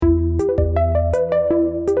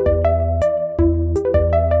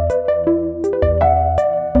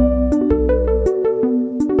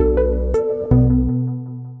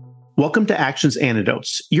Welcome to Action's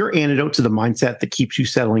Antidotes, your antidote to the mindset that keeps you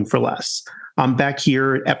settling for less. I'm back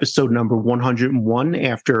here at episode number 101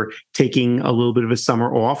 after taking a little bit of a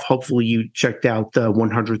summer off. Hopefully you checked out the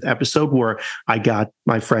 100th episode where I got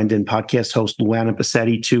my friend and podcast host Luana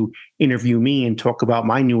Bossetti to interview me and talk about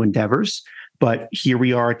my new endeavors. But here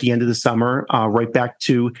we are at the end of the summer, right back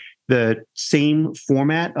to the same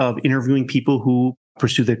format of interviewing people who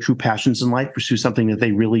pursue their true passions in life, pursue something that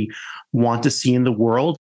they really want to see in the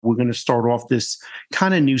world. We're going to start off this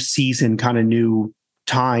kind of new season, kind of new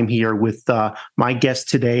time here with my guest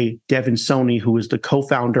today, Deven Soni, who is the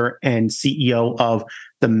co-founder and CEO of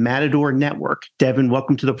the Matador Network. Deven,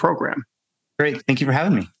 welcome to the program. Great. Thank you for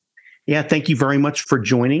having me. Yeah, thank you very much for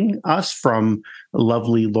joining us from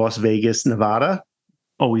lovely Las Vegas, Nevada.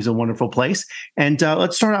 Always a wonderful place. And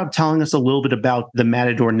let's start out telling us a little bit about the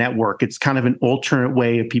Matador Network. It's kind of an alternate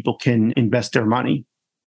way that people can invest their money.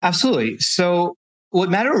 Absolutely. So what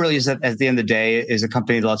Matador really is at the end of the day is a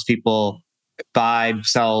company that lets people buy,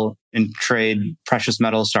 sell, and trade precious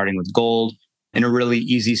metals, starting with gold, in a really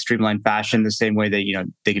easy, streamlined fashion, the same way that,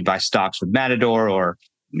 they could buy stocks with Matador or,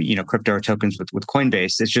 crypto or tokens with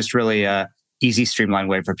Coinbase. It's just really a easy, streamlined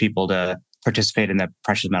way for people to participate in the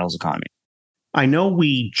precious metals economy. I know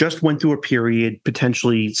we just went through a period,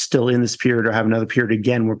 potentially still in this period or have another period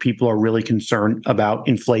again, where people are really concerned about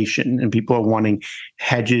inflation and people are wanting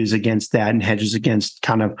hedges against that and hedges against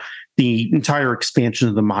kind of the entire expansion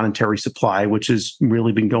of the monetary supply, which has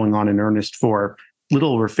really been going on in earnest for a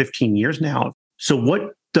little over 15 years now. So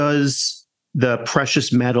what does the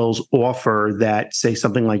precious metals offer that, say,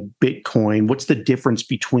 something like Bitcoin? What's the difference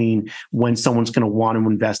between when someone's going to want to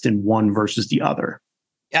invest in one versus the other?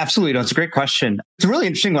 Absolutely. No, it's a great question. It's a really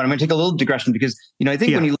interesting one. I'm going to take a little digression because, I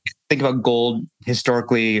think when you think about gold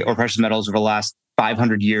historically or precious metals over the last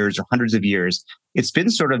 500 years or hundreds of years, it's been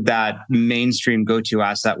sort of that mainstream go-to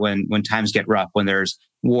asset when times get rough, when there's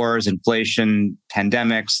wars, inflation,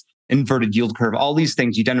 pandemics, inverted yield curve, all these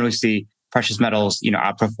things. You generally see precious metals,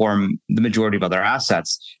 outperform the majority of other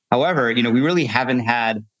assets. However, we really haven't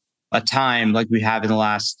had a time like we have in the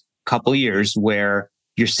last couple of years where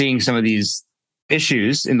you're seeing some of these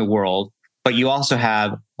issues in the world, but you also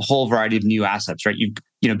have a whole variety of new assets, right?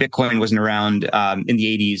 Bitcoin wasn't around in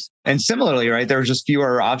the 80s. And similarly, right, there was just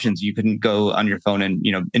fewer options. You couldn't go on your phone and,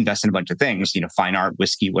 invest in a bunch of things, fine art,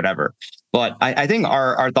 whiskey, whatever. But I think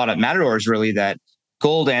our thought at Matador is really that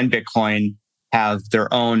gold and Bitcoin have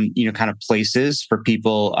their own, kind of places for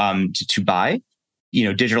people to buy.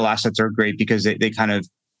 Digital assets are great because they kind of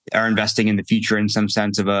are investing in the future in some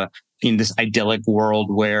sense of in this idyllic world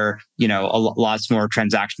where, lots more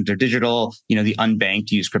transactions are digital, the unbanked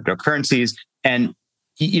use cryptocurrencies. And,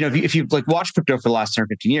 if you've watched crypto for the last 10 or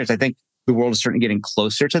 15 years, I think the world is certainly getting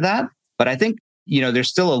closer to that. But I think, there's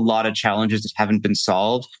still a lot of challenges that haven't been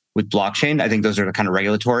solved with blockchain. I think those are the kind of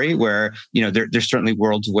regulatory where, there's certainly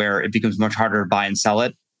worlds where it becomes much harder to buy and sell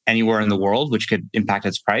it anywhere in the world, which could impact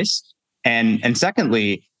its price. And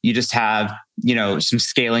secondly, you just have, some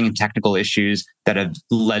scaling and technical issues that have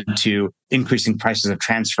led to increasing prices of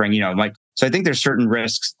transferring, so I think there's certain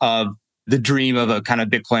risks of the dream of a kind of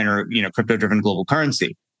Bitcoin or, crypto driven global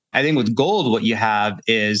currency. I think with gold, what you have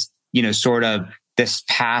is, sort of this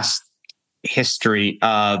past history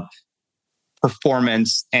of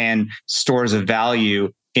performance and stores of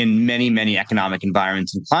value in many, many economic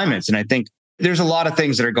environments and climates. And I think there's a lot of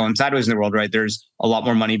things that are going sideways in the world, right? There's a lot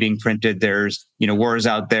more money being printed. There's, wars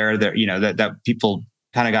out there that, that people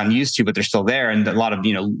kind of gotten used to, but they're still there. And a lot of,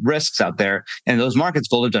 risks out there. And those markets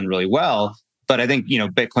will have done really well. But I think,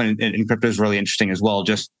 Bitcoin and crypto is really interesting as well.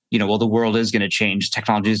 Just, the world is going to change.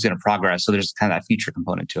 Technology is going to progress. So there's kind of that future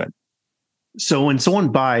component to it. So when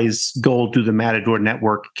someone buys gold through the Matador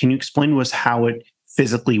Network, can you explain to us how it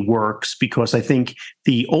physically works? Because I think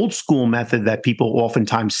the old school method that people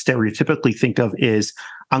oftentimes stereotypically think of is,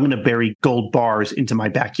 I'm going to bury gold bars into my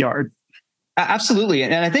backyard. Absolutely.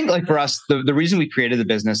 And I think for us, the reason we created the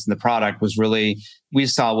business and the product was really, we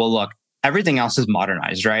saw, well, look, everything else is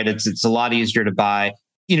modernized, right? It's a lot easier to buy.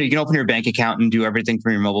 You can open your bank account and do everything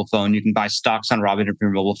from your mobile phone. You can buy stocks on Robinhood from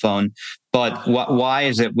your mobile phone. But why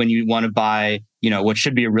is it when you want to buy, what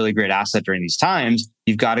should be a really great asset during these times,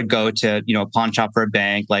 you've got to go to, a pawn shop for a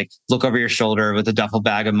bank, look over your shoulder with a duffel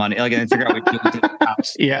bag of money, and figure out what you do with the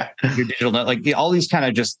house. Yeah. Your digital note, all these kind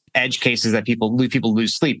of just edge cases that people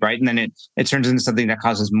lose sleep, right? And then it turns into something that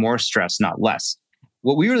causes more stress, not less.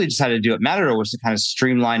 What we really decided to do at Matador was to kind of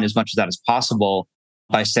streamline as much of that as possible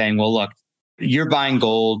by saying, well, look, you're buying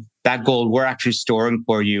gold. That gold we're actually storing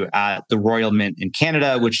for you at the Royal Mint in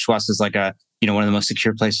Canada, which to us is one of the most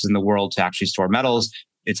secure places in the world to actually store metals.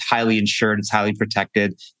 It's highly insured, it's highly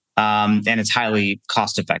protected, and it's highly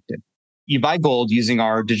cost effective. you buy gold using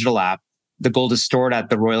our digital app. The gold is stored at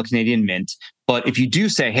the Royal Canadian Mint. But if you do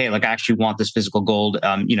say, hey, like I actually want this physical gold,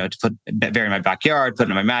 to bury in my backyard, put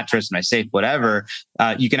it in my mattress, my safe, whatever,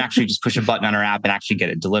 you can actually just push a button on our app and actually get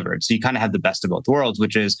it delivered. So you kind of have the best of both worlds,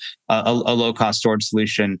 which is a low cost storage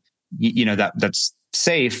solution, that's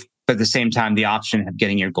safe, but at the same time, the option of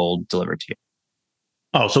getting your gold delivered to you.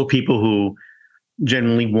 Oh, so people who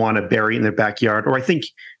generally want to bury in their backyard, or I think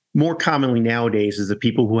more commonly nowadays is the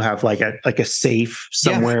people who have like a safe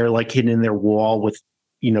somewhere, like hidden in their wall with,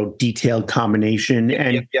 detailed combination.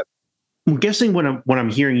 And I'm guessing what I'm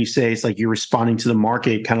hearing you say is like you're responding to the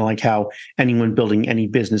market, kind of like how anyone building any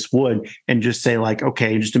business would, and just say like,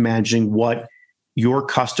 okay, just imagining what your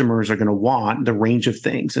customers are going to want, the range of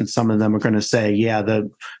things. And some of them are going to say,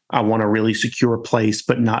 I want a really secure place,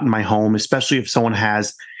 but not in my home, especially if someone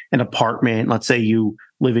has an apartment. Let's say you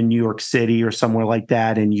live in New York City or somewhere like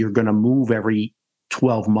that, and you're going to move every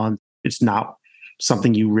 12 months. It's not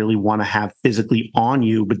something you really want to have physically on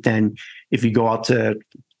you. But then if you go out to,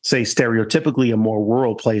 say, stereotypically a more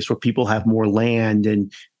rural place where people have more land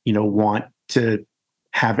and, want to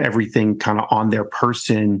have everything kind of on their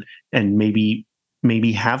person, and maybe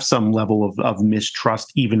have some level of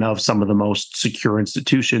mistrust, even of some of the most secure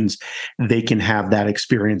institutions, they can have that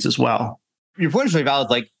experience as well. Your point is really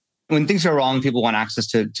valid. Like when things go wrong, people want access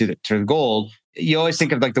to the gold. You always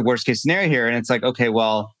think of like the worst case scenario here. And it's like, okay,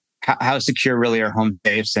 well, how secure really are home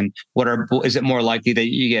safes, and is it more likely that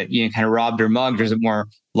you get kind of robbed or mugged, or is it more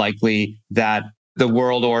likely that the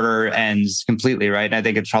world order ends completely, right? And I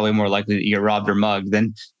think it's probably more likely that you get robbed or mugged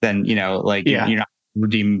than you're not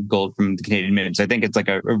redeem gold from the Canadian Mint. So I think it's like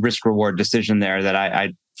a risk reward decision there that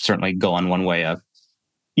I certainly go on one way of.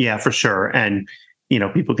 Yeah, for sure. And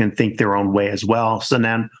people can think their own way as well. So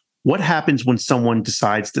then what happens when someone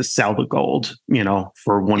decides to sell the gold,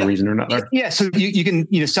 for one reason or another? Yeah. So you can,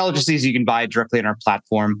 sell it just as you can buy it directly on our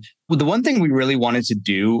platform. Well, the one thing we really wanted to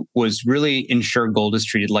do was really ensure gold is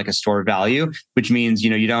treated like a store of value, which means,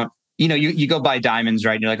 you don't, you go buy diamonds,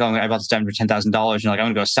 right? And you're like, oh, I bought this diamond for $10,000. And you're like, I'm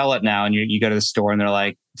going to go sell it now. And you go to the store and they're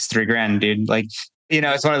like, it's $3,000, dude. Like,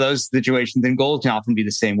 it's one of those situations. And gold can often be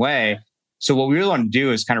the same way. So what we really want to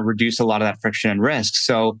do is kind of reduce a lot of that friction and risk.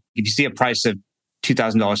 So if you see a price of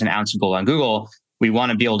 $2,000 an ounce of gold on Google, we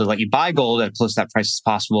want to be able to let you buy gold at close to that price as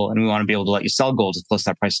possible. And we want to be able to let you sell gold as close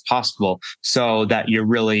to that price as possible, so that you're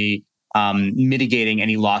really mitigating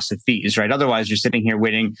any loss of fees, right? Otherwise, you're sitting here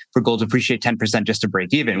waiting for gold to appreciate 10% just to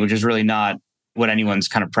break even, which is really not what anyone's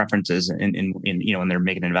kind of preference is in when they're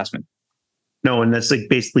making an investment. No, and that's like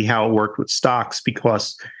basically how it worked with stocks,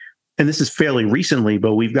 because, and this is fairly recently,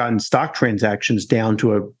 but we've gotten stock transactions down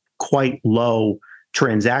to a quite low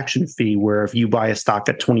transaction fee, where if you buy a stock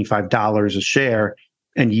at $25 a share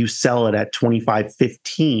and you sell it at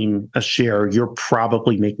 $25.15 a share, you're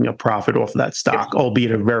probably making a profit off of that stock,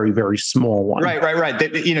 albeit a very, very small one. Right.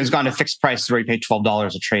 It's gone to fixed prices where you pay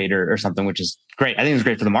 $12 a trade or something, which is great. I think it's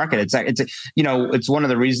great for the market. It's one of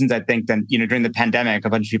the reasons I think that, during the pandemic, a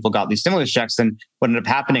bunch of people got these stimulus checks, and what ended up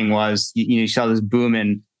happening was, you saw this boom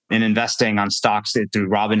in investing on stocks through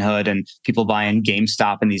Robinhood and people buying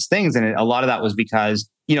GameStop and these things. And a lot of that was because,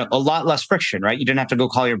 a lot less friction, right? You didn't have to go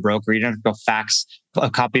call your broker. You didn't have to go fax a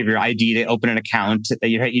copy of your ID to open an account.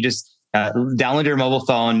 You just download your mobile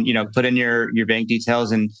phone, put in your bank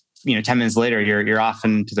details, and, 10 minutes later, you're off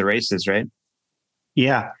into the races, right?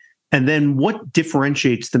 Yeah. And then what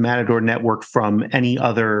differentiates the Matador Network from any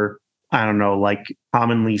other, I don't know, like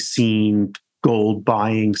commonly seen gold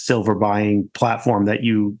buying, silver buying platform that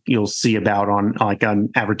you'll see about on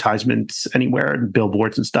advertisements anywhere and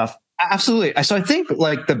billboards and stuff? Absolutely. So I think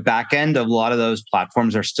like the back end of a lot of those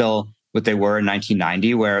platforms are still what they were in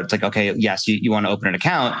 1990, where it's like, okay, yes, you want to open an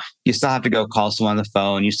account. You still have to go call someone on the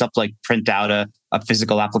phone. You still have to like print out a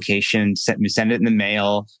physical application, send it in the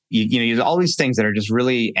mail. You all these things that are just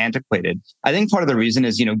really antiquated. I think part of the reason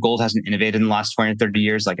is, gold hasn't innovated in the last 20 or 30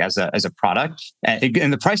 years, like as a product,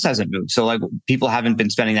 and the price hasn't moved. So like people haven't been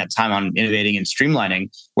spending that time on innovating and streamlining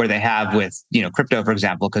where they have with, crypto, for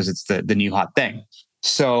example, because it's the new hot thing.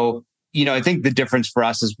 So, I think the difference for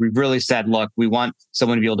us is we've really said, look, we want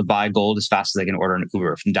someone to be able to buy gold as fast as they can order an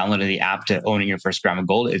Uber. From downloading the app to owning your first gram of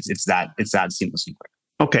gold, it's that seamless and quick.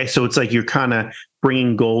 Okay, so it's like you're kind of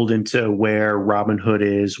bringing gold into where Robinhood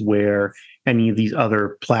is, where any of these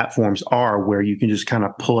other platforms are, where you can just kind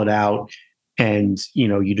of pull it out and,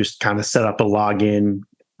 you just kind of set up a login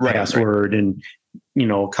password and,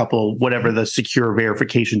 a couple, whatever the secure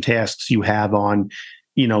verification tasks you have on,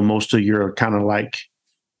 most of your kind of like,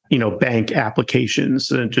 bank applications,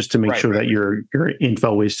 just to make sure that your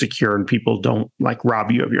info is secure and people don't like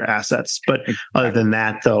rob you of your assets. But other than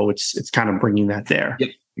that, though, it's kind of bringing that there. Yep,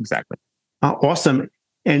 exactly. Awesome.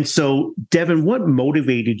 And so, Deven, what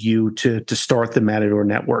motivated you to start the Matador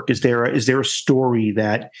Network? Is there a story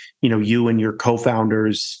that you and your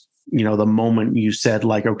co-founders, the moment you said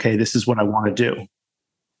like, okay, this is what I want to do?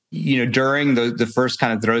 During the first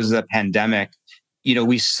kind of throes of the pandemic,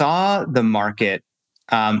 we saw the market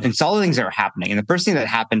and saw the things that were happening. And the first thing that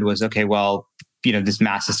happened was, okay, well, this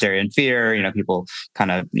mass hysteria and fear, people kind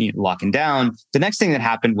of locking down. The next thing that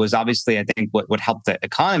happened was obviously, I think what helped the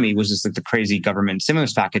economy was just like the crazy government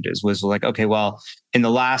stimulus packages was like, okay, well, in the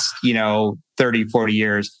last, 30, 40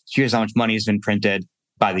 years, here's how much money has been printed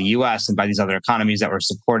by the US and by these other economies that were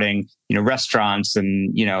supporting, restaurants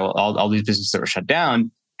and, all these businesses that were shut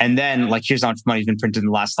down. And then like, here's how much money has been printed in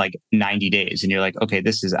the last like 90 days. And you're like, okay,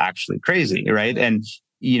 this is actually crazy, right? And,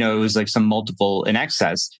 it was like some multiple in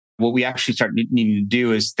excess. What we actually start needing to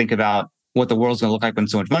do is think about what the world's going to look like when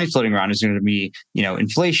so much money floating around. Is going to be,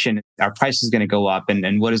 inflation, our price is going to go up.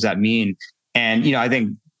 And what does that mean? And, I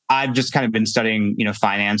think I've just kind of been studying,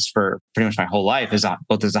 finance for pretty much my whole life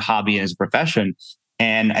both as a hobby and as a profession.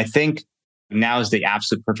 And I think now is the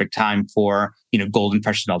absolute perfect time for, gold and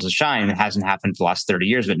precious metals to shine. It hasn't happened for the last 30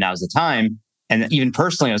 years, but now's the time. And even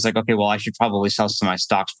personally, I was like, okay, well, I should probably sell some of my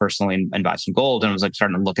stocks personally and buy some gold. And I was like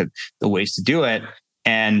starting to look at the ways to do it.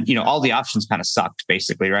 And, all the options kind of sucked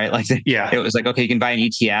basically, right? Like it was like, okay, you can buy an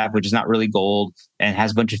ETF, which is not really gold and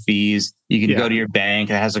has a bunch of fees. You can go to your bank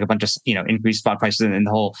that has like a bunch of, increased spot prices and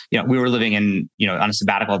the whole, we were living in, on a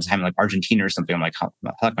sabbatical at the time, like Argentina or something. I'm like, how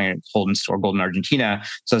am I going to hold and store gold in Argentina?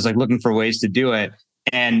 So I was like looking for ways to do it.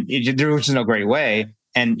 And there was no great way.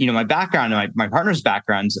 And, my background and my partner's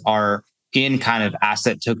backgrounds are in kind of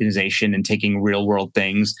asset tokenization and taking real world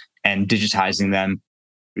things and digitizing them.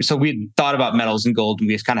 So we thought about metals and gold, and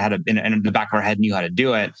we just kind of had in the back of our head knew how to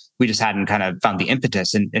do it. We just hadn't kind of found the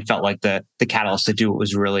impetus, and it felt like the catalyst to do it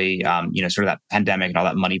was really, sort of that pandemic and all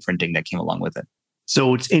that money printing that came along with it.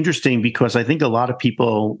 So it's interesting because I think a lot of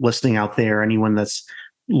people listening out there, anyone that's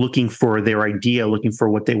looking for their idea, looking for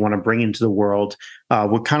what they want to bring into the world,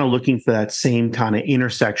 we're kind of looking for that same kind of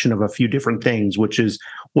intersection of a few different things, which is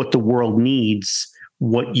what the world needs,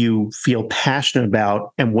 what you feel passionate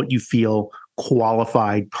about, and what you feel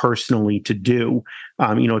qualified personally to do.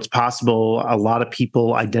 It's possible a lot of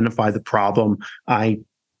people identify the problem. I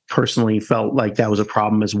personally felt like that was a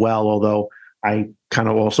problem as well, although I kind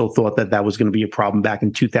of also thought that was going to be a problem back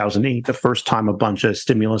in 2008, the first time a bunch of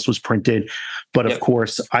stimulus was printed. But of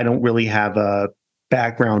course, I don't really have a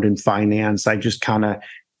background in finance. I just kind of,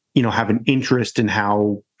 have an interest in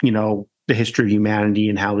how, the history of humanity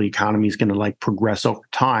and how the economy is going to like progress over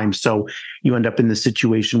time. So you end up in the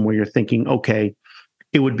situation where you're thinking, okay,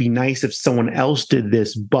 it would be nice if someone else did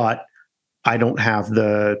this, but I don't have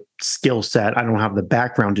the skill set. I don't have the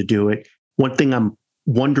background to do it. One thing I'm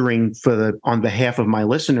wondering on behalf of my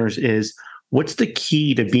listeners is, what's the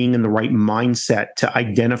key to being in the right mindset to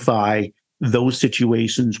identify those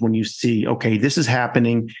situations when you see, okay, this is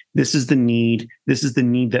happening, this is the need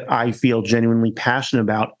that I feel genuinely passionate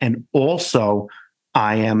about, and also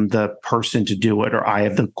I am the person to do it, or I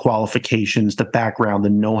have the qualifications, the background, the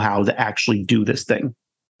know-how to actually do this thing?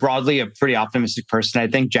 Broadly, a pretty optimistic person. I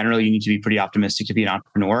think generally you need to be pretty optimistic to be an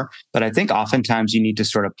entrepreneur, but I think oftentimes you need to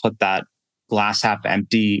sort of put that glass half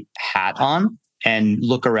empty hat on and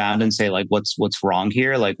look around and say, like, what's wrong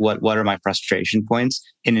here? Like, what are my frustration points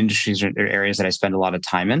in industries or areas that I spend a lot of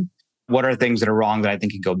time in? What are things that are wrong that I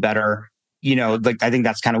think could go better? I think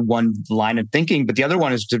that's kind of one line of thinking, but the other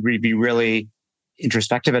one is to be really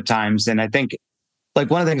introspective at times. And I think like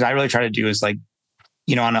one of the things I really try to do is like,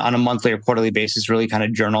 on a monthly or quarterly basis, really kind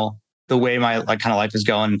of journal the way my like kind of life is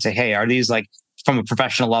going and say, hey, are these like from a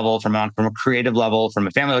professional level, from a creative level, from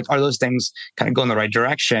a family, like, are those things kind of going the right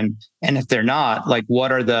direction? And if they're not, like,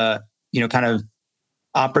 what are the, kind of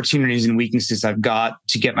opportunities and weaknesses I've got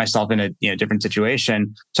to get myself in a different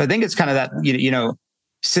situation? So I think it's kind of that,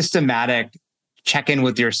 systematic check-in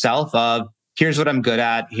with yourself of here's what I'm good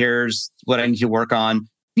at. Here's what I need to work on.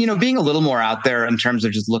 Being a little more out there in terms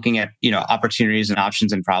of just looking at, opportunities and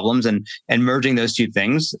options and problems and merging those two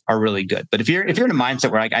things are really good. But if you're in a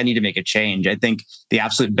mindset where like, I need to make a change, I think the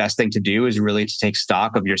absolute best thing to do is really to take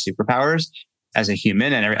stock of your superpowers as a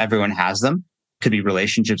human, and everyone has them. It could be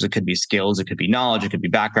relationships, it could be skills, it could be knowledge, it could be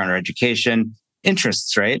background or education,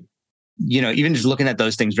 interests, right? Even just looking at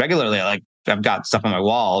those things regularly, like I've got stuff on my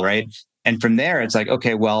wall, right? And from there, it's like,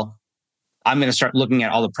 okay, well, I'm going to start looking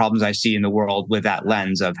at all the problems I see in the world with that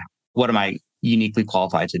lens of what am I uniquely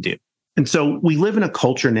qualified to do? And so we live in a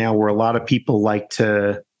culture now where a lot of people like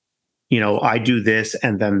to, I do this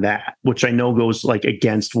and then that, which I know goes like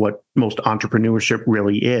against what most entrepreneurship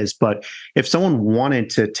really is. But if someone wanted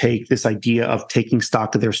to take this idea of taking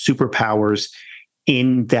stock of their superpowers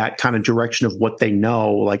in that kind of direction of what they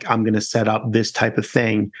know, like I'm going to set up this type of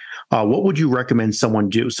thing, what would you recommend someone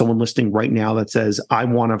do? Someone listening right now that says, I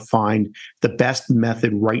want to find the best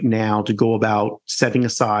method right now to go about setting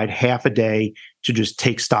aside half a day to just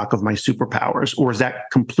take stock of my superpowers? Or is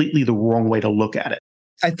that completely the wrong way to look at it?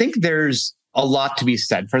 I think there's a lot to be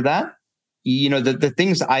said for that. The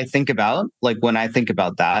things I think about, like when I think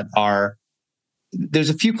about that,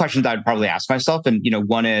 there's a few questions I'd probably ask myself. And,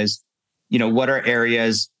 one is, what are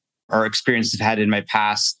areas or experiences I've had in my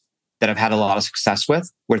past that I've had a lot of success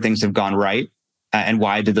with, where things have gone right? And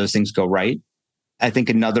why did those things go right? I think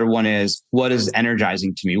another one is, what is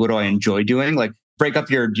energizing to me? What do I enjoy doing? Like break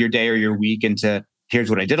up your day or your week into,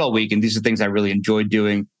 here's what I did all week. And these are things I really enjoyed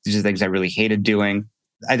doing. These are things I really hated doing.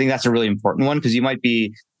 I think that's a really important one, because you might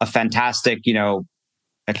be a fantastic,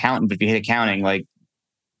 accountant, but if you hate accounting, like,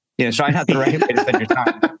 it's probably not the right way to spend your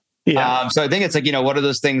time. Yeah. So I think it's like, what are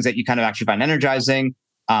those things that you kind of actually find energizing?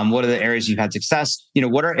 What are the areas you've had success?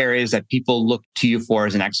 What are areas that people look to you for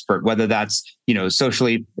as an expert, whether that's,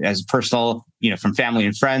 socially, as personal, from family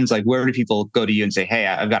and friends, like where do people go to you and say, hey,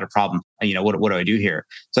 I've got a problem. What do I do here?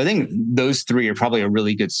 So I think those three are probably a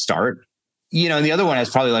really good start. And the other one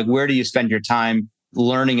is probably like, where do you spend your time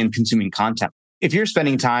learning and consuming content? If you're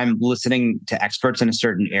spending time listening to experts in a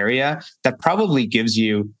certain area, that probably gives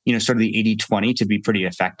you, sort of the 80-20 to be pretty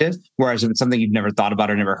effective. Whereas if it's something you've never thought about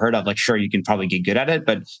or never heard of, like, sure, you can probably get good at it,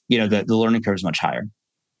 but, the learning curve is much higher.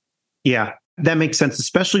 Yeah, that makes sense,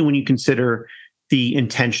 especially when you consider the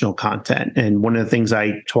intentional content. And one of the things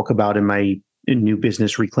I talk about in my new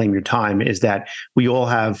business, Reclaim Your Time, is that we all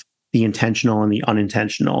have the intentional and the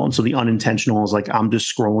unintentional. And so the unintentional is like, I'm just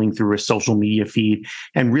scrolling through a social media feed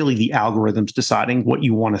and really the algorithm's deciding what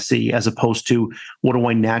you want to see, as opposed to what do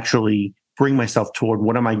I naturally bring myself toward?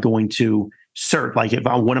 What am I going to search? Like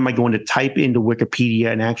what am I going to type into Wikipedia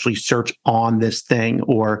and actually search on this thing,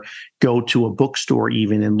 or go to a bookstore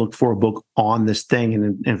even and look for a book on this thing?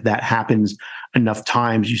 And if that happens enough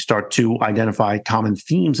times, you start to identify common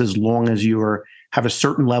themes, as long as you're have a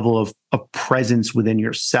certain level of presence within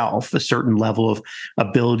yourself, a certain level of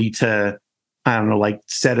ability to, like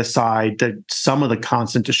set aside some of the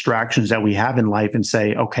constant distractions that we have in life and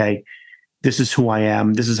say, okay, this is who I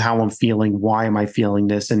am. This is how I'm feeling. Why am I feeling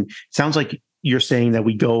this? And it sounds like you're saying that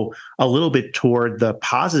we go a little bit toward the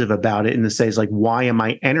positive about it, and to say is like, why am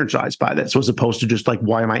I energized by this? So as opposed to just like,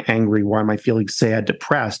 why am I angry? Why am I feeling sad,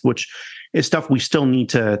 depressed? Which is stuff we still need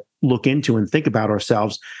to look into and think about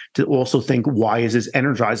ourselves, to also think, why is this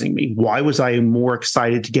energizing me? Why was I more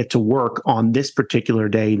excited to get to work on this particular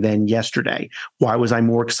day than yesterday? Why was I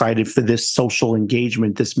more excited for this social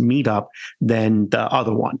engagement, this meetup, than the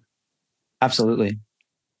other one? Absolutely.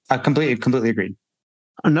 I completely agreed.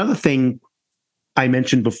 Another thing I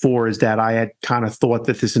mentioned before is that I had kind of thought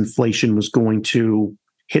that this inflation was going to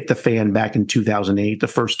hit the fan back in 2008, the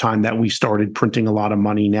first time that we started printing a lot of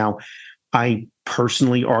money. Now, I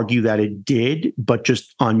personally argue that it did, but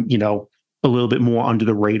just on, a little bit more under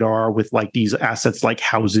the radar with like these assets like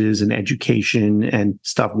houses and education and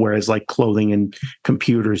stuff, whereas like clothing and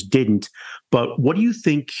computers didn't. But what do you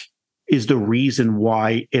think is the reason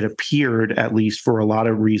why it appeared, at least for a lot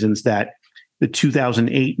of reasons, that the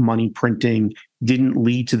 2008 money printing didn't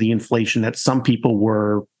lead to the inflation that some people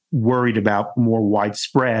were worried about more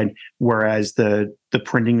widespread, whereas the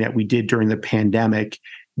printing that we did during the pandemic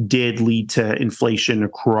did lead to inflation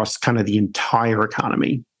across kind of the entire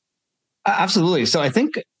economy? Absolutely. So I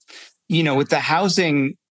think, with the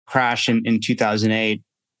housing crash in 2008,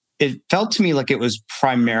 it felt to me like it was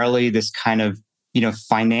primarily this kind of,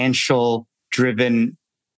 financial driven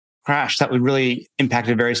crash that would really impact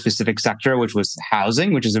a very specific sector, which was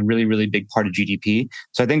housing, which is a really, really big part of GDP.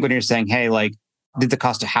 So I think when you're saying, hey, like, did the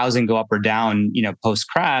cost of housing go up or down, post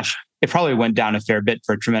crash? It probably went down a fair bit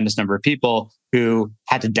for a tremendous number of people who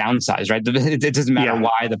had to downsize, right? It doesn't matter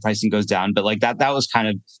why the pricing goes down, but like that was kind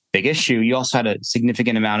of big issue. You also had a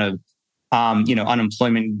significant amount of,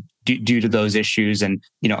 unemployment due to those issues and,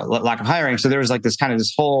 lack of hiring. So there was like this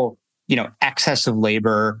whole, excess of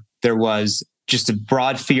labor. There was just a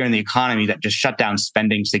broad fear in the economy that just shut down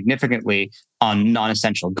spending significantly on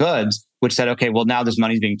non-essential goods, which said, okay, well, now this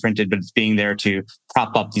money's being printed, but it's being there to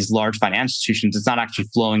prop up these large financial institutions. It's not actually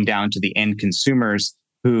flowing down to the end consumers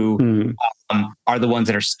who are the ones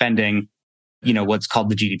that are spending, what's called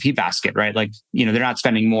the GDP basket, right? Like, they're not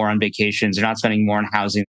spending more on vacations. They're not spending more on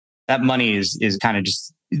housing. That money is kind of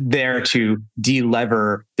just there to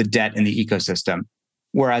delever the debt in the ecosystem.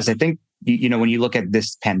 Whereas I think when you look at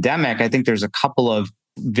this pandemic, I think there's a couple of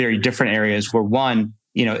very different areas where one,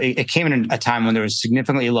 it came in a time when there was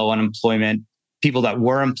significantly low unemployment. People that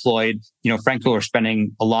were employed, frankly, were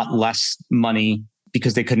spending a lot less money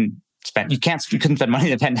because they couldn't spend. You couldn't spend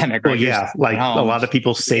money in the pandemic, right? Well, yeah, like a lot of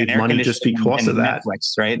people saved money just because of that.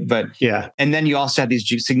 Netflix, right? But yeah, and then you also had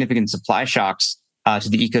these significant supply shocks to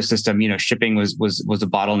the ecosystem. Shipping was a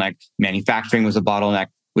bottleneck, manufacturing was a bottleneck,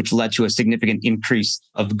 which led to a significant increase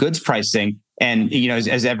of goods pricing. And,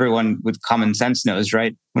 as everyone with common sense knows,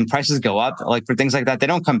 right? When prices go up, like for things like that, they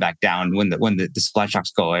don't come back down when the supply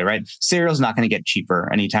shocks go away, right? Cereal's not going to get cheaper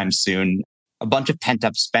anytime soon. A bunch of pent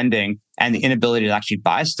up spending and the inability to actually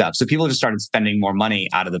buy stuff. So people just started spending more money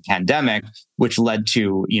out of the pandemic, which led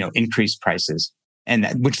to, increased prices. And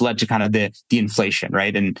which led to kind of the inflation,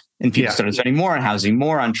 right? And people started spending more on housing,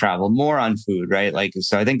 more on travel, more on food, right?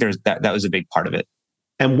 So I think that was a big part of it.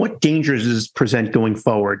 And what dangers does this present going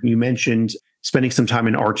forward? You mentioned spending some time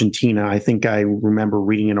in Argentina. I think I remember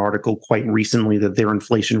reading an article quite recently that their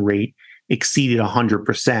inflation rate exceeded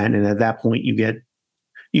 100%. And at that point, you get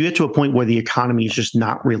to a point where the economy is just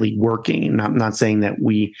not really working. And I'm not saying that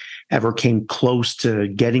we ever came close to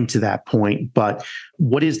getting to that point, but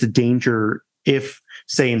what is the danger if,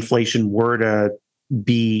 say, inflation were to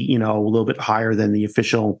be, a little bit higher than the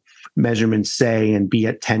official measurements say and be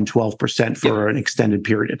at 10, 12% for an extended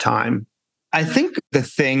period of time? I think the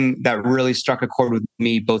thing that really struck a chord with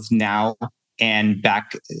me both now and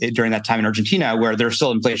back during that time in Argentina, where there's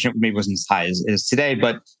still inflation, maybe wasn't as high as it is today,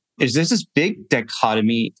 but is there's this big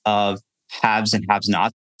dichotomy of haves and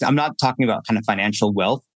have-nots. I'm not talking about kind of financial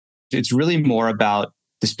wealth. It's really more about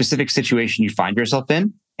the specific situation you find yourself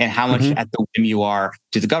in and how much at the whim you are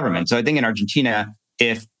to the government. So I think in Argentina,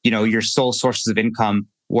 if, your sole sources of income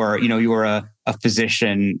were, you were a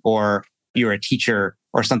physician or you were a teacher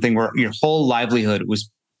or something where your whole livelihood was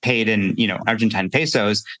paid in, Argentine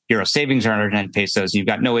pesos, your savings are in Argentine pesos, and you've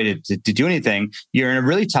got no way to do anything, you're in a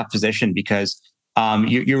really tough position because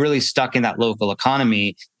you're really stuck in that local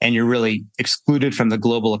economy and you're really excluded from the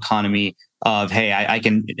global economy of, hey, I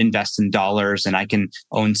can invest in dollars and I can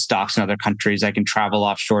own stocks in other countries. I can travel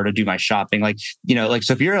offshore to do my shopping.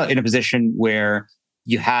 So if you're in a position where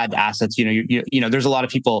you had assets, there's a lot of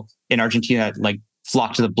people in Argentina that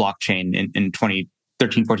flocked to the blockchain in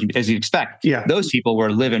 2013, 14, as you'd expect. Yeah. Those people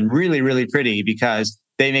were living really, really pretty because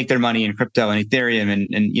they make their money in crypto and Ethereum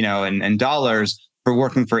and dollars for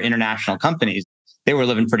working for international companies. They were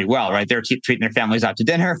living pretty well, right? They were treating their families out to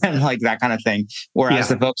dinner and that kind of thing. Whereas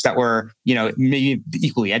the folks that were, maybe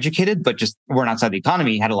equally educated, but just weren't outside the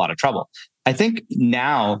economy had a lot of trouble. I think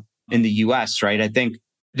now in the US, right, I think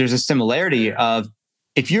there's a similarity of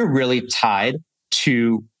if you're really tied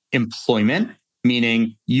to employment,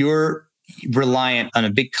 meaning you're reliant on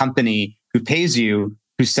a big company who pays you,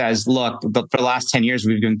 who says, look, for the last 10 years,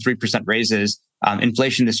 we've given 3% raises.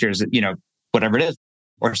 Inflation this year is, whatever it is.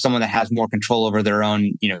 Or someone that has more control over their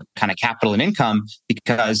own, kind of capital and income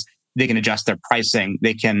because they can adjust their pricing,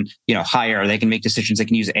 they can, hire, they can make decisions, they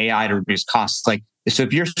can use AI to reduce costs. So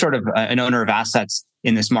if you're sort of an owner of assets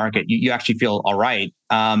in this market, you actually feel all right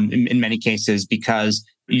in many cases because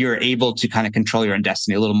you're able to kind of control your own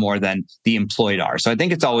destiny a little more than the employed are. So I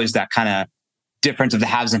think it's always that kind of difference of the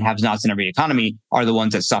haves and have-nots in every economy are the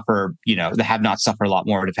ones that suffer, the have-nots suffer a lot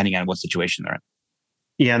more depending on what situation they're in.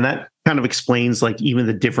 Yeah, and that kind of explains even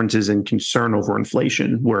the differences in concern over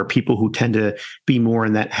inflation, where people who tend to be more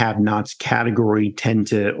in that have-nots category tend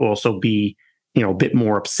to also be, a bit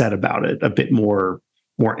more upset about it, a bit more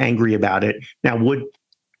angry about it. Now, would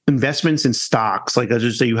investments in stocks, let's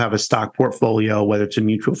just say you have a stock portfolio, whether it's a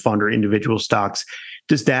mutual fund or individual stocks,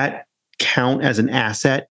 does that count as an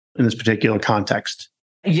asset in this particular context?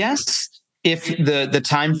 Yes, if the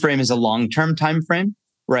time frame is a long-term time frame,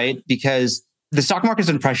 right? Because the stock market's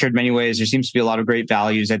been pressured in many ways. There seems to be a lot of great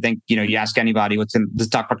values. I think, you ask anybody what's in the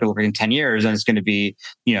stock market looking in 10 years and it's going to be,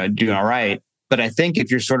 doing all right. But I think if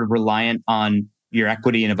you're sort of reliant on your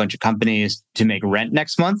equity in a bunch of companies to make rent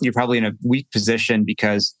next month, you're probably in a weak position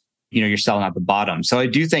because, you're selling at the bottom. So I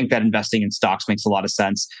do think that investing in stocks makes a lot of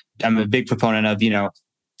sense. I'm a big proponent of,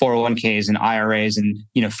 401ks and IRAs and,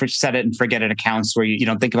 set it and forget it accounts where you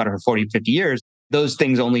don't think about it for 40, 50 years. Those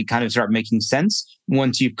things only kind of start making sense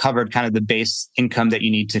once you've covered kind of the base income that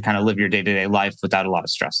you need to kind of live your day-to-day life without a lot of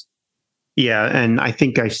stress. Yeah. And I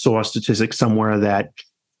think I saw a statistic somewhere that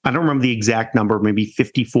I don't remember the exact number, maybe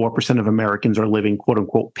 54% of Americans are living, quote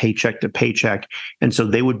unquote, paycheck to paycheck. And so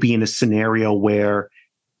they would be in a scenario where,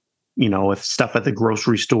 if stuff at the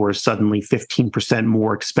grocery store is suddenly 15%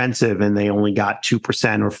 more expensive and they only got 2%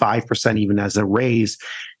 or 5% even as a raise,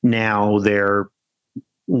 now they're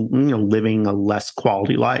living a less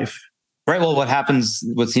quality life. Right. Well,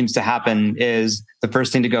 what seems to happen is the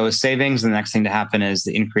first thing to go is savings. And the next thing to happen is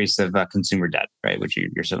the increase of consumer debt, right? Which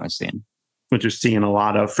you're certainly seeing. Which you're seeing a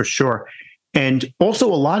lot of for sure. And also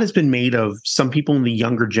a lot has been made of some people in the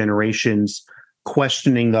younger generations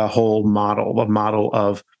questioning the whole model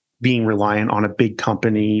of being reliant on a big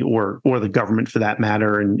company or the government for that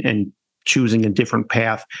matter, and choosing a different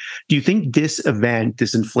path. Do you think this event,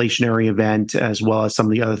 this inflationary event, as well as some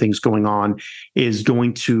of the other things going on, is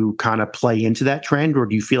going to kind of play into that trend? Or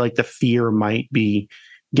do you feel like the fear might be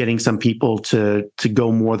getting some people to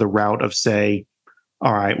go more the route of say,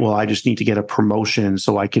 all right, well, I just need to get a promotion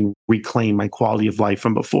so I can reclaim my quality of life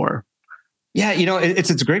from before? Yeah,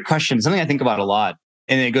 it's a great question. It's something I think about a lot.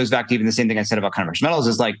 And it goes back to even the same thing I said about kind of precious metals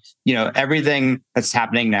is like, everything that's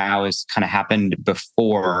happening now has kind of happened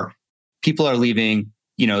before. People are leaving,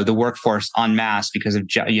 the workforce en masse because of,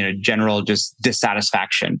 general just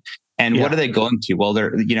dissatisfaction. And what are they going to? Well,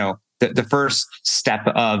 they're, the first step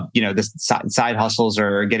of, the side hustles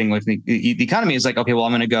or getting away from the economy is like, okay, well,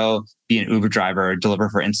 I'm going to go be an Uber driver or deliver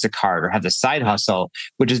for Instacart or have the side hustle,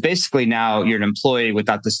 which is basically now you're an employee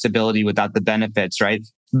without the stability, without the benefits, right?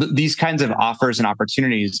 These kinds of offers and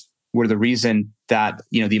opportunities were the reason that,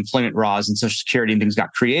 the employment laws and Social Security and things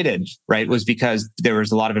got created, right? Was because there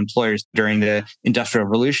was a lot of employers during the Industrial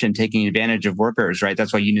Revolution taking advantage of workers, right?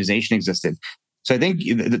 That's why unionization existed. So I think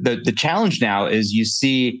the challenge now is you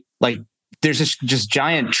see like there's this just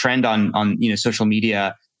giant trend on social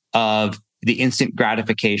media of the instant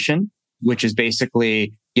gratification, which is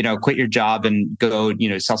basically, quit your job and go,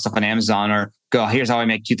 sell stuff on Amazon or go, here's how I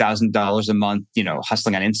make $2,000 a month,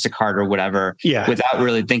 hustling on Instacart or whatever, without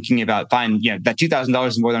really thinking about, fine, that $2,000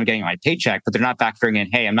 is more than I'm getting on my paycheck, but they're not factoring in,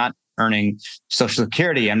 hey, I'm not earning Social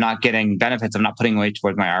Security, I'm not getting benefits, I'm not putting away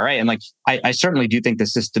towards my IRA. And like, I certainly do think the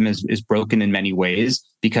system is broken in many ways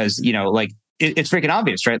because, it's freaking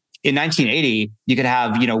obvious, right? In 1980, you could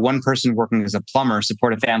have, one person working as a plumber,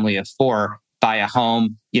 support a family of four, buy a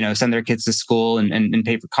home, send their kids to school and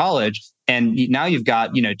pay for college. And now you've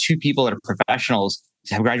got, two people that are professionals,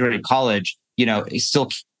 have graduated college, still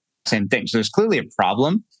same thing. So there's clearly a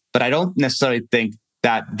problem, but I don't necessarily think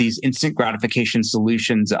that these instant gratification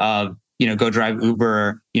solutions of, go drive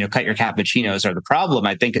Uber, cut your cappuccinos are the problem.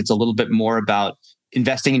 I think it's a little bit more about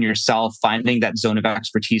investing in yourself, finding that zone of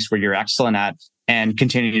expertise where you're excellent at and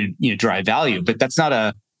continue to, drive value. But that's not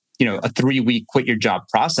a 3-week quit your job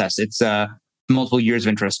process. It's multiple years of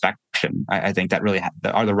introspection. I think that really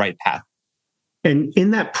are the right path. And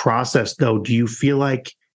in that process, though, do you feel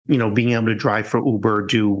like, being able to drive for Uber,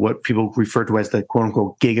 do what people refer to as the quote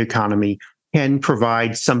unquote gig economy, can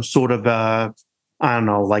provide some sort of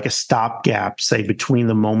like a stopgap, say, between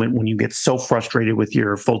the moment when you get so frustrated with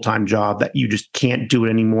your full-time job that you just can't do it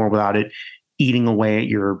anymore without it eating away at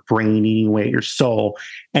your brain, eating away at your soul,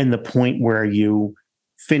 and the point where you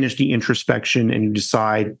finish the introspection and you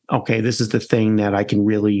decide, okay, this is the thing that I can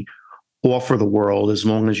really offer the world as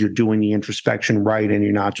long as you're doing the introspection right and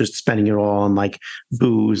you're not just spending it all on like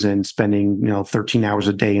booze and spending, 13 hours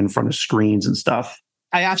a day in front of screens and stuff?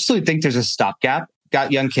 I absolutely think there's a stopgap.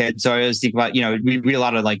 Got young kids. So I always think about, we read a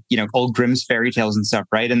lot of like, old Grimm's fairy tales and stuff,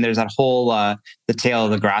 right? And there's that whole, the tale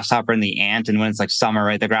of the grasshopper and the ant. And when it's like summer,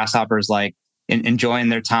 right? The grasshopper is like enjoying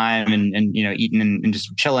their time and eating and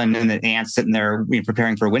just chilling. And the ant's sitting there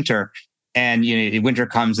preparing for winter. And, winter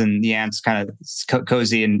comes and the ant's kind of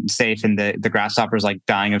cozy and safe. And the grasshopper's like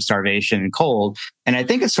dying of starvation and cold. And I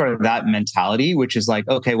think it's sort of that mentality, which is like,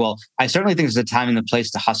 okay, well, I certainly think there's a time and a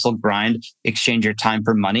place to hustle, grind, exchange your time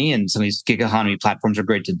for money. And some of these gig economy platforms are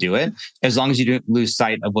great to do it. As long as you don't lose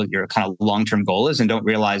sight of what your kind of long-term goal is and don't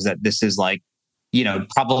realize that this is like,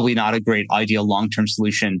 probably not a great ideal long-term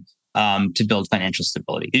solution to build financial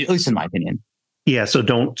stability, at least in my opinion. Yeah. So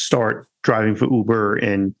don't start driving for Uber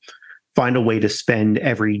and find a way to spend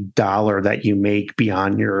every dollar that you make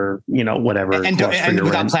beyond your, whatever. And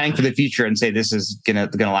without planning for the future and say, this is gonna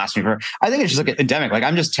last me forever. I think it's just like an endemic. Like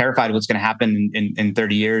I'm just terrified of what's going to happen in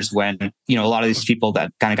 30 years when, a lot of these people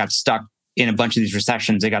that kind of got stuck in a bunch of these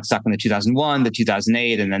recessions, they got stuck in the 2001, the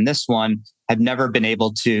 2008, and then this one have never been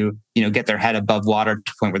able to, get their head above water to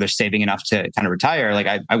the point where they're saving enough to kind of retire. Like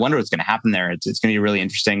I wonder what's going to happen there. It's going to be a really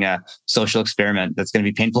interesting social experiment that's going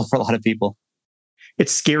to be painful for a lot of people.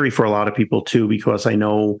 It's scary for a lot of people too, because I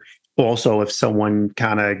know also if someone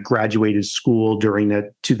kind of graduated school during the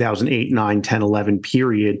 2008, 9, 10, 11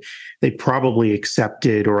 period, they probably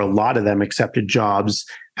accepted, or a lot of them accepted jobs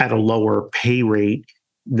at a lower pay rate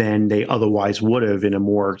than they otherwise would have in a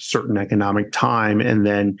more certain economic time. And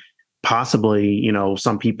then possibly,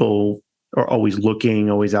 some people are always looking,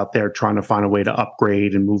 always out there trying to find a way to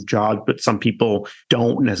upgrade and move jobs, but some people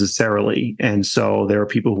don't necessarily. And so there are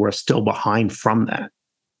people who are still behind from that.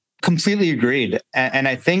 Completely agreed. And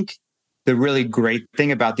I think the really great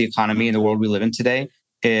thing about the economy and the world we live in today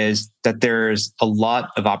is that there's a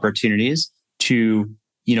lot of opportunities to,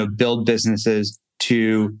 build businesses,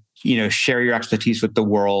 to, share your expertise with the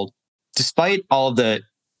world. Despite all of the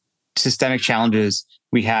systemic challenges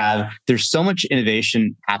we have, there's so much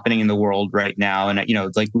innovation happening in the world right now. And,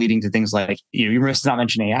 like leading to things like, you must not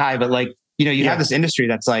mention AI, but like, you have this industry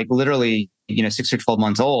that's like literally, 6 or 12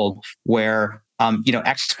 months old where,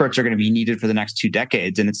 experts are going to be needed for the next 2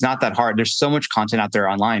 decades. And it's not that hard. There's so much content out there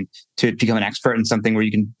online to become an expert in something where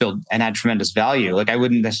you can build and add tremendous value. Like I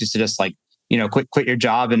wouldn't necessarily suggest like, quit your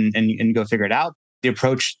job and go figure it out. The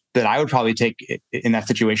approach that I would probably take in that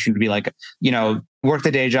situation would be like, work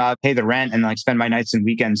the day job, pay the rent, and like spend my nights and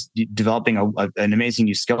weekends developing an amazing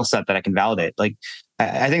new skill set that I can validate. Like,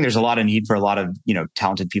 I think there's a lot of need for a lot of,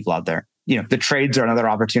 talented people out there. The trades are another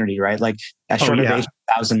opportunity, right? Like a shortage of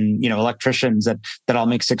 8,000, electricians that all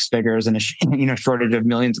make 6 figures and a, shortage of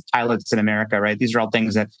millions of pilots in America, right? These are all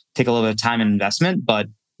things that take a little bit of time and investment, but,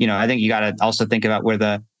 I think you got to also think about where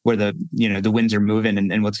the winds are moving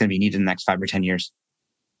and what's going to be needed in the next 5 or 10 years.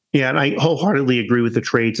 Yeah, and I wholeheartedly agree with the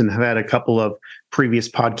trades and have had a couple of previous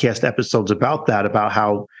podcast episodes about that, about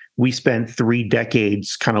how we spent 3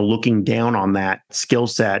 decades kind of looking down on that skill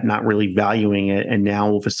set, not really valuing it. And now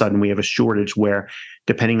all of a sudden we have a shortage where,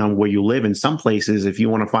 depending on where you live, in some places, if you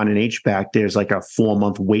want to find an HVAC, there's like a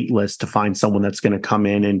 4-month wait list to find someone that's going to come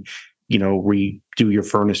in and, redo your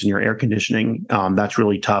furnace and your air conditioning. That's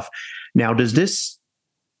really tough. Now, does this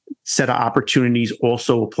set of opportunities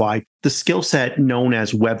also apply the skill set known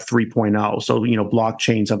as Web 3.0? So,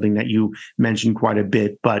 blockchain, something that you mentioned quite a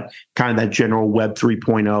bit, but kind of that general Web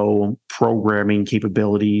 3.0 programming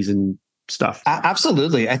capabilities and stuff.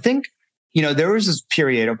 Absolutely. I think, there was this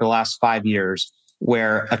period over the last 5 years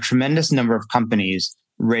where a tremendous number of companies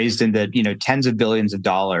raised in the, tens of billions of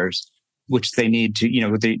dollars, which they need to,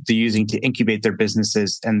 what they're using to incubate their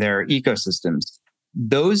businesses and their ecosystems.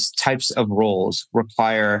 Those types of roles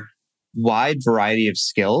require wide variety of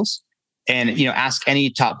skills. And, ask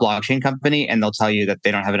any top blockchain company and they'll tell you that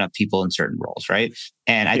they don't have enough people in certain roles, right?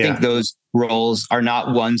 And I think those roles are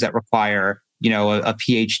not ones that require, a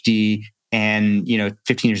PhD and,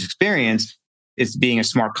 15 years experience. It's being a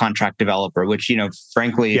smart contract developer, which,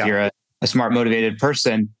 frankly, if you're a smart, motivated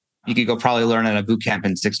person, you could go probably learn at a boot camp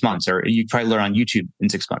in 6 months, or you probably learn on YouTube in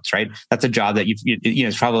 6 months, right? That's a job that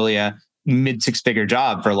it's probably a mid 6-figure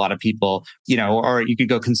job for a lot of people, or you could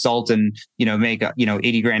go consult and, make,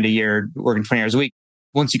 80 grand a year working 20 hours a week.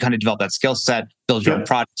 Once you kind of develop that skill set, build your own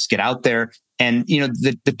products, get out there. And,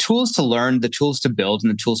 the tools to learn, the tools to build,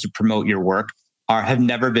 and the tools to promote your work have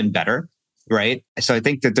never been better. Right. So I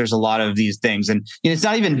think that there's a lot of these things, and it's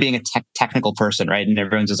not even being a technical person, right? And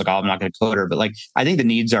everyone's just like, oh, I'm not going to coder, but like, I think the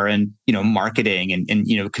needs are in, marketing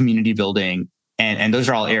and community building. And those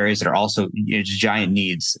are all areas that are also giant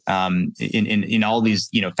needs in all these,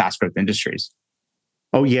 fast growth industries.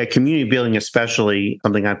 Oh, yeah. Community building, especially,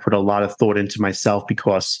 something I put a lot of thought into myself,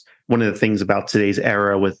 because one of the things about today's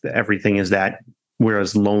era with everything is that we're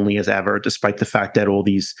as lonely as ever, despite the fact that all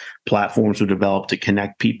these platforms were developed to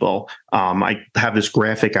connect people. I have this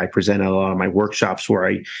graphic I present at a lot of my workshops where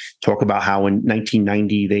I talk about how in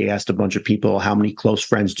 1990, they asked a bunch of people, how many close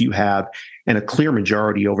friends do you have? And a clear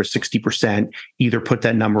majority, over 60%, either put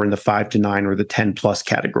that number in the 5 to 9 or the 10 plus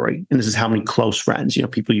category. And this is how many close friends,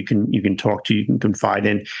 people you can talk to, you can confide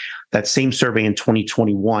in. That same survey in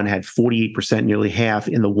 2021 had 48%, nearly half,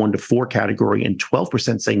 in the 1 to 4 category, and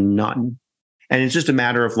 12% saying none. And it's just a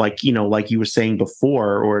matter of like you were saying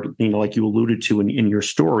before, or, like you alluded to in your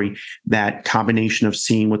story, that combination of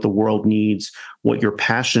seeing what the world needs, what you're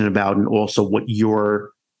passionate about, and also what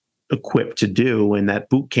you're equipped to do. And that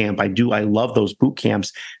boot camp, I love those boot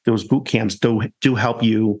camps. Those boot camps do help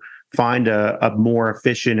you find a more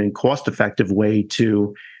efficient and cost-effective way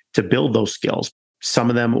to build those skills.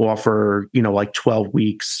 Some of them offer, like 12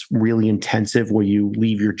 weeks, really intensive, where you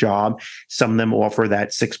leave your job. Some of them offer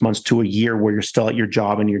that 6 months to a year where you're still at your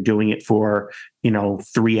job and you're doing it for,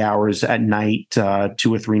 3 hours at night,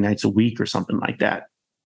 2 or 3 nights a week or something like that.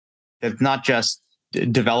 It's not just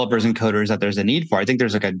developers and coders that there's a need for. I think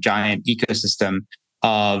there's like a giant ecosystem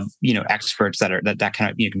of, experts that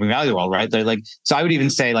kind of, can bring value to the world, right? They're like, so I would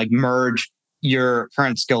even say like merge your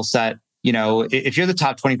current skill set. If you're the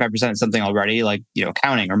top 25% of something already, like,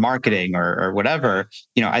 accounting or marketing or whatever,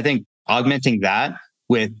 I think augmenting that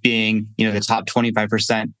with being, the top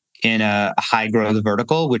 25% in a high growth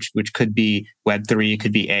vertical, which could be Web3, it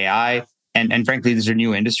could be AI, And frankly, these are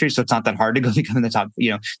new industries, so it's not that hard to go become in the top.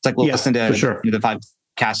 It's like listen to the 5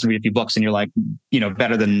 casts and read a few books, and you're like,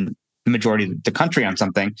 better than the majority of the country on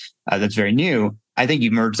something that's very new. I think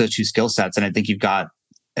you merge those two skill sets, and I think you've got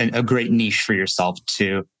a great niche for yourself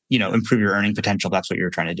to, improve your earning potential. If that's what you're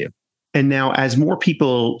trying to do. And now, as more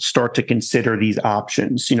people start to consider these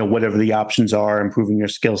options, whatever the options are, improving your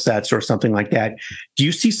skill sets or something like that, do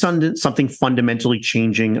you see something fundamentally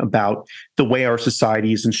changing about the way our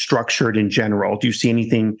society is structured in general? Do you see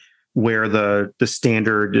anything where the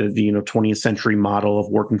standard, the 20th century model of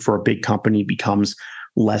working for a big company becomes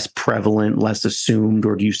less prevalent, less assumed?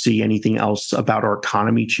 Or do you see anything else about our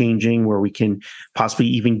economy changing where we can possibly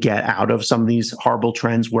even get out of some of these horrible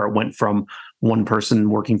trends where it went from one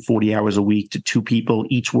person working 40 hours a week to 2 people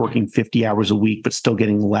each working 50 hours a week, but still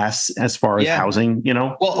getting less as far as housing,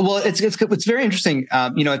 Well, it's very interesting.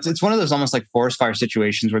 It's one of those almost like forest fire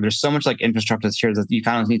situations where there's so much like infrastructure that's here that you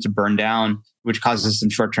kind of need to burn down, which causes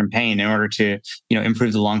some short-term pain in order to,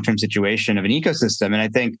 improve the long-term situation of an ecosystem. And I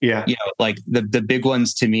think, like the big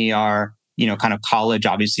ones to me are, kind of college,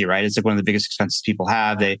 obviously, right? It's like one of the biggest expenses people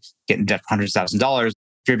have. They get in debt for hundreds of thousands of dollars.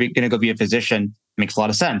 If you're going to go be a physician, it makes a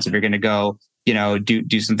lot of sense. If you're going to go,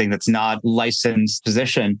 do something that's not licensed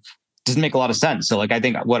physician, doesn't make a lot of sense. So like, I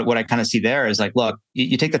think what I kind of see there is like, look,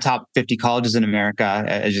 you take the top 50 colleges in America,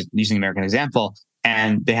 as just using an American example,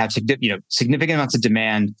 and they have significant amounts of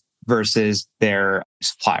demand versus their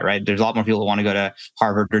supply, right? There's a lot more people that want to go to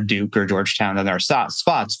Harvard or Duke or Georgetown than there are spots.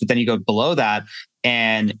 But then you go below that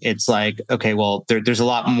and it's like, okay, well, there's a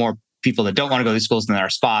lot more people that don't want to go to these schools than there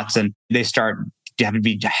are spots. And they start to have to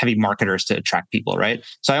be heavy marketers to attract people, right?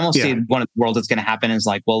 So I almost see one of the world that's going to happen is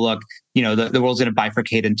like, well, look, the world's going to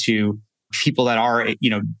bifurcate into people that are,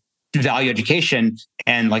 value education,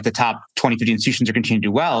 and like the top 20, 50 institutions are continuing to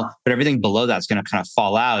do well, but everything below that's going to kind of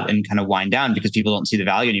fall out and kind of wind down because people don't see the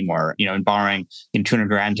value anymore, in borrowing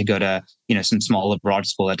 $200,000 to go to, some small liberal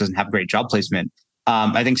arts school that doesn't have great job placement.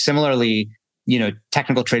 I think similarly,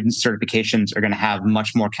 technical trades and certifications are going to have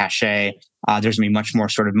much more cachet. There's going to be much more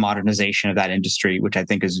sort of modernization of that industry, which I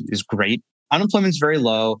think is great. Unemployment is very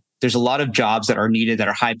low. There's a lot of jobs that are needed, that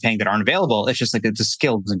are high paying, that aren't available. It's just like it's a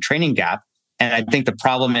skills and training gap. And I think the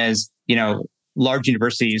problem is, large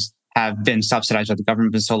universities have been subsidized by the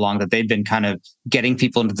government for so long that they've been kind of getting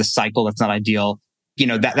people into the cycle that's not ideal.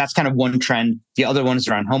 That's kind of one trend. The other one is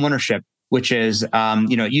around homeownership, which is,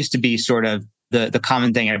 it used to be sort of the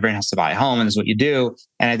common thing. Everyone has to buy a home, and this is what you do.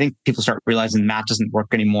 And I think people start realizing math doesn't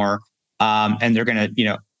work anymore. And they're going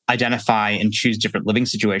to, identify and choose different living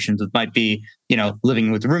situations. It might be,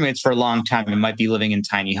 living with roommates for a long time. It might be living in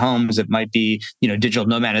tiny homes. It might be, digital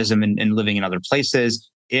nomadism and living in other places.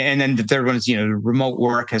 And then the third one is, remote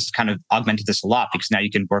work has kind of augmented this a lot because now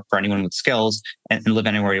you can work for anyone with skills and live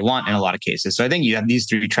anywhere you want in a lot of cases. So I think you have these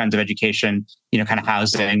 3 trends of education, kind of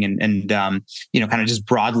housing and kind of just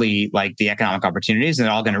broadly like the economic opportunities, and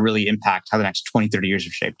they're all going to really impact how the next 20, 30 years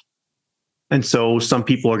are shaped. And so some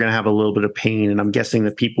people are going to have a little bit of pain. And I'm guessing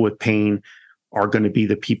that people with pain are going to be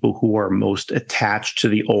the people who are most attached to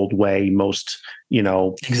the old way, most,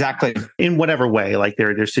 exactly, in whatever way, like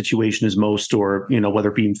their situation is most, or, whether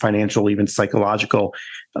it be financial, even psychological,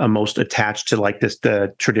 most attached to like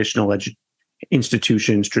the traditional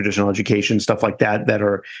institutions, traditional education, stuff like that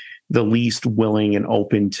are the least willing and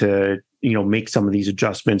open to, make some of these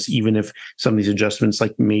adjustments, even if some of these adjustments,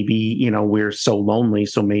 like maybe, we're so lonely.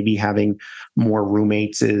 So maybe having more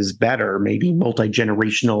roommates is better, maybe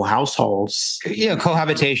multi-generational households.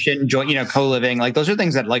 Cohabitation, joint, co-living, like those are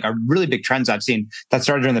things that like are really big trends I've seen that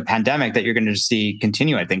started during the pandemic that you're going to see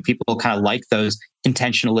continue. I think people kind of like those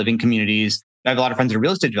intentional living communities. I have a lot of friends who are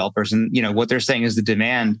real estate developers, and, what they're saying is the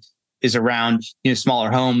demand is around, smaller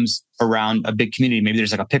homes around a big community. Maybe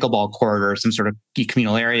there's like a pickleball court or some sort of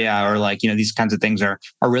communal area, or like, these kinds of things are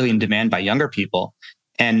really in demand by younger people.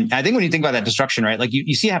 And I think when you think about that destruction, right, like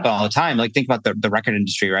you see it happen all the time. Like think about the record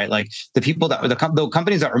industry, right? Like the people that the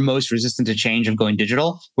companies that were most resistant to change and going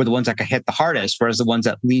digital were the ones that got hit the hardest, whereas the ones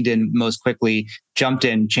that leaned in most quickly, jumped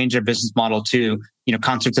in, changed their business model to,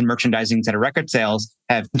 concerts and merchandising instead of record sales,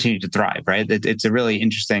 have continued to thrive, right? It's a really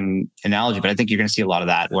interesting analogy, but I think you're going to see a lot of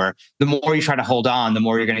that where the more you try to hold on, the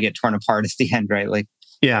more you're going to get torn apart at the end, right? Like,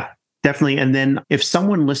 yeah. Definitely. And then if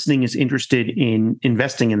someone listening is interested in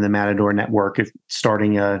investing in the Matador Network, if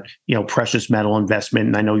starting a, precious metal investment,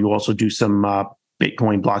 and I know you also do some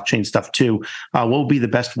Bitcoin blockchain stuff too, what would be the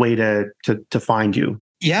best way to find you?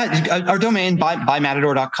 Yeah, our domain,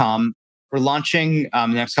 buymatador.com. We're launching the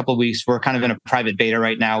next couple of weeks. We're kind of in a private beta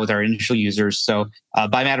right now with our initial users. So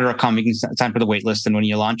buymatador.com, you can sign for the wait list. And when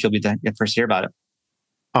you launch, you'll be the first to hear about it.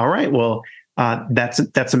 All right. Well,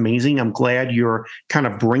 that's amazing. I'm glad you're kind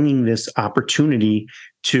of bringing this opportunity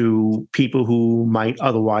to people who might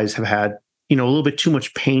otherwise have had, a little bit too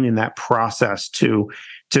much pain in that process to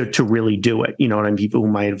really do it. You know what I mean? People who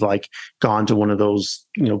might have like gone to one of those,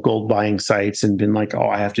 gold buying sites and been like, oh,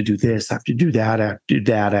 I have to do this, I have to do that, I have to do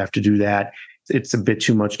that, I have to do that. It's a bit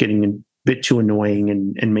too much, getting a bit too annoying,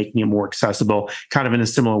 and making it more accessible, kind of in a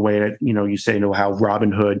similar way that, you say, how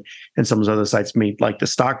Robinhood and some of those other sites made like the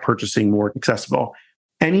stock purchasing more accessible.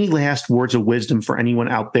 Any last words of wisdom for anyone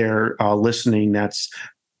out there listening that's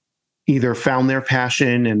either found their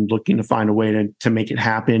passion and looking to find a way to make it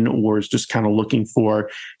happen, or is just kind of looking for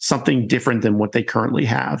something different than what they currently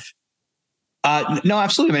have? No,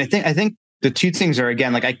 absolutely. I mean, I think the two things are,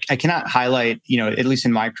 again, like I cannot highlight, at least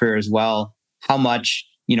in my career as well, how much,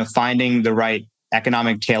 finding the right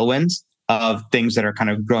economic tailwinds of things that are kind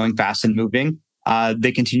of growing fast and moving.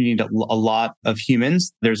 They continue to need a lot of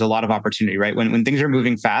humans. There's a lot of opportunity, right? When things are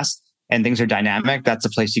moving fast and things are dynamic, that's a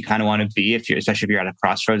place you kind of want to be, especially if you're at a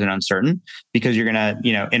crossroads and uncertain, because you're going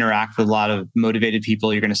to, interact with a lot of motivated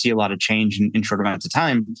people. You're going to see a lot of change in short amounts of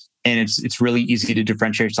time. And it's really easy to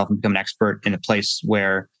differentiate yourself and become an expert in a place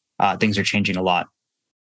where things are changing a lot.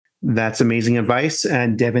 That's amazing advice.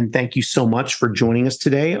 And Deven, thank you so much for joining us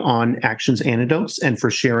today on Actions Antidotes and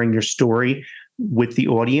for sharing your story with the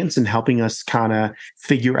audience and helping us kind of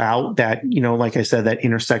figure out that, like I said, that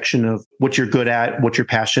intersection of what you're good at, what you're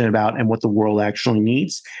passionate about, and what the world actually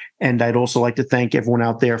needs. And I'd also like to thank everyone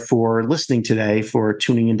out there for listening today, for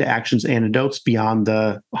tuning into Actions Antidotes beyond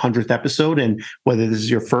the 100th episode. And whether this is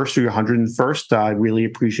your first or your 101st, I really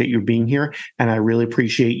appreciate you being here. And I really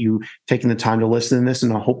appreciate you taking the time to listen to this.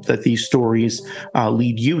 And I hope that these stories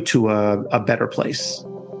lead you to a better place.